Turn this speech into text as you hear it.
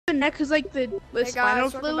the neck is like the Hey spinal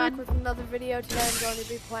guys, welcome fluid. back with another video. Today I'm going to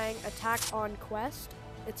be playing Attack on Quest.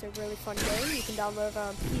 It's a really fun game. You can download it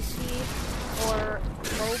on PC or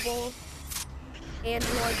mobile,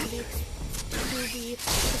 Android to be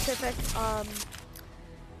specific.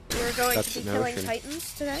 We're going to be killing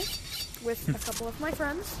Titans today with a couple of my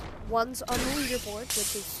friends. One's on the leaderboard,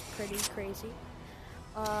 which is pretty crazy.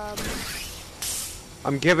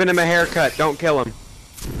 I'm giving him a haircut. Don't kill him.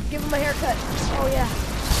 Give him a haircut. Oh yeah.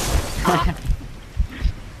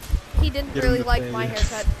 He didn't really like my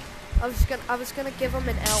haircut. I was gonna give him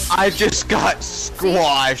an L. I just got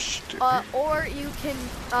squashed. See, or you can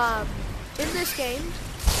in this game,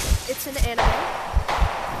 it's an anime.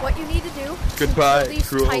 What you need to do Goodbye, these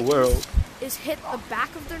cruel Titans world. is hit the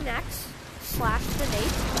back of their necks / the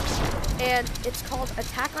nape, and it's called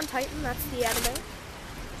Attack on Titan. That's the anime.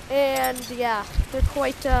 And yeah, they're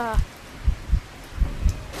quite you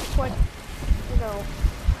know,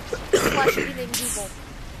 flesh-eating people.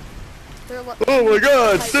 Oh my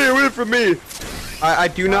god, stay away from me! I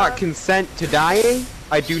do not consent to dying.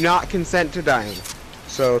 I do not consent to dying.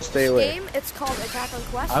 So stay away. Game, it's called Attack on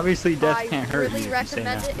Quest. Obviously death can't hurt you. I really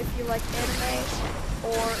recommend it if you like anime,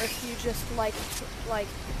 or if you just like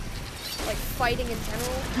fighting in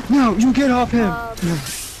general. No, you get off him!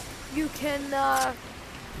 You can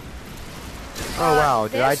Oh wow,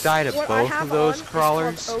 did I die to both of those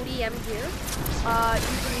crawlers? ODM gear. You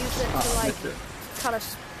can use it to like kind of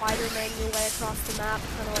Spider-Man your way across the map,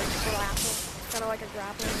 kind of like grapple, kind of like a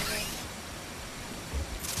grappling event.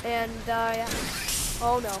 And yeah.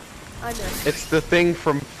 Oh no, I missed. It's the thing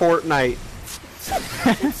from Fortnite.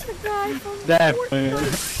 It's the guy from That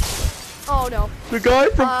Fortnite. Oh no. The guy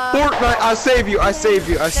from Fortnite. I save you. I save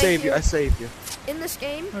you. I save you. I save you. In this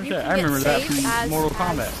game, Okay, you can I remember get that saved from Mortal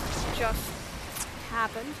Kombat. as just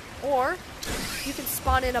happened, or you can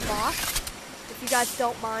spawn in a boss. If you guys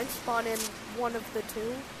don't mind, spawn in one of the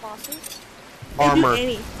two bosses. Armor. Do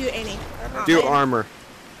any. Do armor.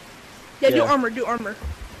 Yeah, do Yeah. armor. Do armor.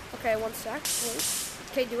 Okay, one sec. Wait.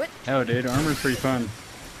 Okay, do it. Oh, dude, armor's pretty fun.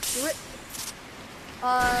 Do it.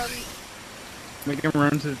 Make him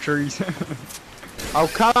run to the trees. Oh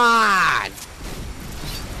come on!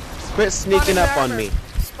 Quit sneaking up on me.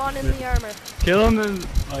 Spawn in the armor. Kill him and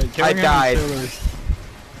like killing him died. is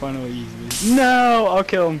finally easy. No, I'll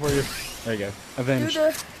kill him for you. There you go. Avenge.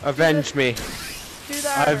 Avenge me. Do the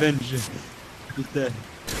I armor. avenge you. He's dead.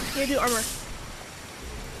 Yeah, do armor.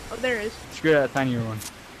 Oh, there it is. Screw that tinier one.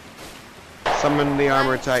 Summon the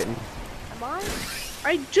armor titan. Am I?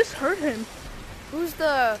 I just heard him. Who's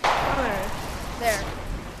the... Oh, There.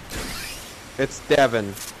 It's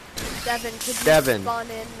Devin. Devin, could you Devin. spawn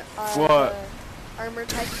in What? the armor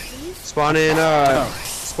type, please? Spawn in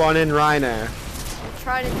Reiner. I'm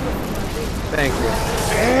trying to do it. Thank you.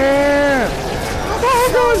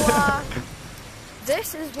 So,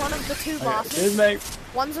 this is one of the two bosses.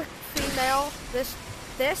 One's a female. This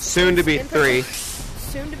Soon to be in 3.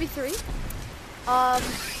 Soon to be 3.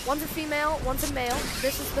 One's a female, one's a male.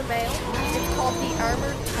 This is the male. It's called the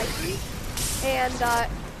Armored Titan, and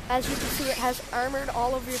as you can see, it has armored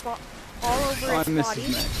all over its body.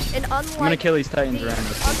 And unlike I'm gonna kill these titans around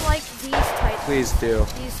us. Unlike these titans, Please do.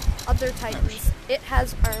 these other titans, it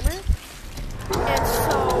has armor, and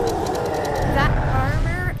so that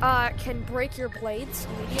armor can break your blades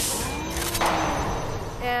immediately.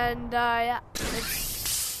 And yeah,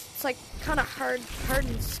 it's like kind of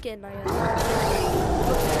hardened skin, I guess.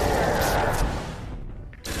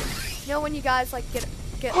 You know when you guys like get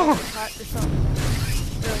like, a cut or something,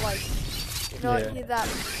 or like, you know, that.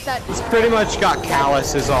 He's pretty much got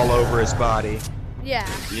calluses all over his body. Yeah.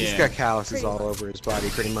 He's got calluses all over his body,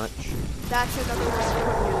 pretty much. That's another way.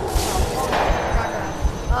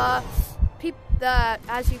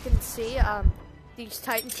 As you can see, these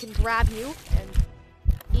titans can grab you and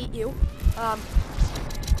eat you.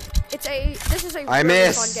 This is a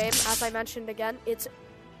really fun game, as I mentioned again. You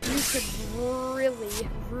should really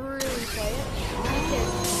play it. You can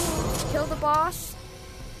kill the boss.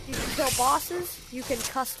 You can kill bosses. You can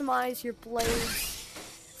customize your blades.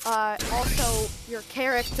 Also your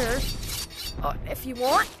character, if you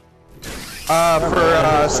want.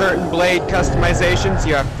 For certain blade customizations,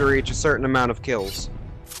 you have to reach a certain amount of kills.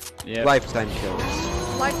 Yeah. Lifetime kills.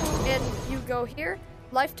 And you go here.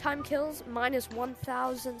 Lifetime kills, mine is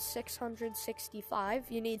 1,665.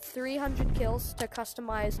 You need 300 kills to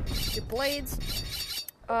customize your blades.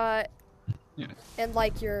 And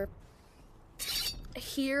like your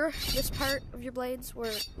this part of your blades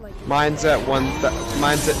where like mine's at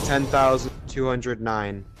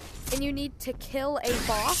 10,209. And you need to kill a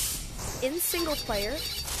boss in single player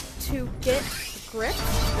to get grips?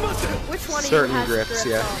 Which one Certain of you has grips, grips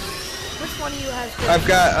yeah. on? Which one of you has grips? I've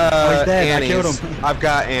got he's dead. I killed Annie's. him. I've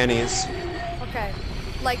got Annie's. Okay.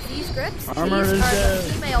 Like these grips, Armor these is are dead.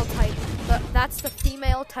 the female Titan. That's the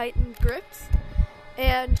female Titan grips.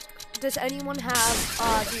 And does anyone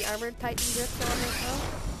have the armored Titan grips on right now?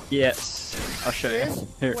 Yes. I'll show There you. is?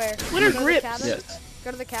 Here. Where? What are Go to the grips? cabin? Yes.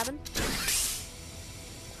 Go to the cabin.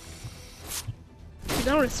 I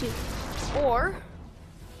don't see. Or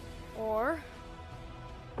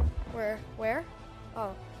where?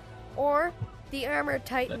 Oh. Or the armored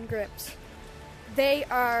Titan grips.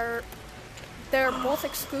 They're both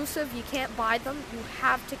exclusive. You can't buy them. You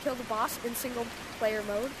have to kill the boss in single player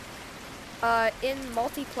mode. In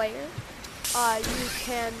multiplayer, you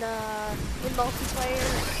can in multiplayer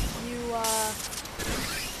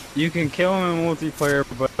You can kill him in multiplayer,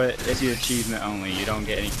 but it's the achievement only. You don't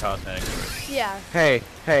get any cosmetics for it. yeah. Hey,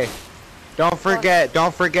 don't forget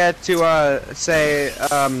to say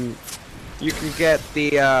you can get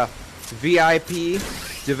the VIP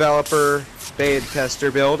developer beta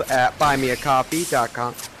tester build at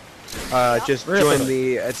buymeacoffee.com. Just join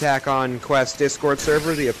the Attack on Quest Discord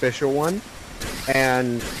server, the official one,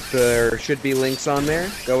 and there should be links on there.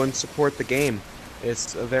 Go and support the game.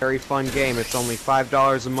 It's a very fun game. It's only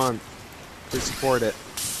 $5 a month to support it,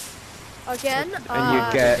 Again, and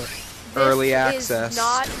you get early this access. Is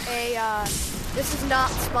not a this is not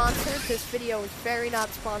sponsored. This video is very not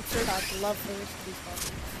sponsored. I'd love for this to be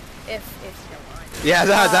sponsored. If you don't mind. Yeah,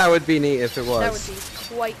 that would be neat if it was. That would be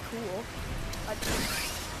quite cool.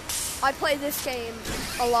 I play this game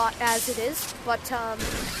a lot as it is, but I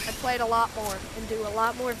play it a lot more and do a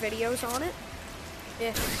lot more videos on it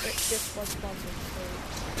if it just was sponsored.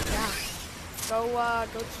 So yeah,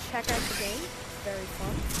 go check out the game. It's very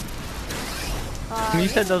fun. You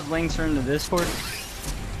said those links are in the Discord?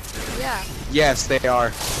 Yeah. Yes, they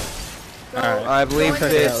are. Go I believe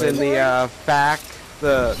join it's in Discord.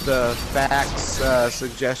 the the facts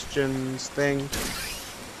suggestions thing.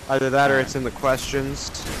 Either that or it's in the questions.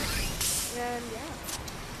 And yeah,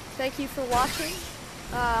 thank you for watching.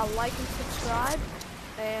 Like and subscribe,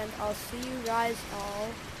 and I'll see you guys all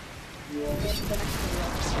in the next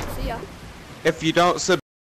video. See ya. If you don't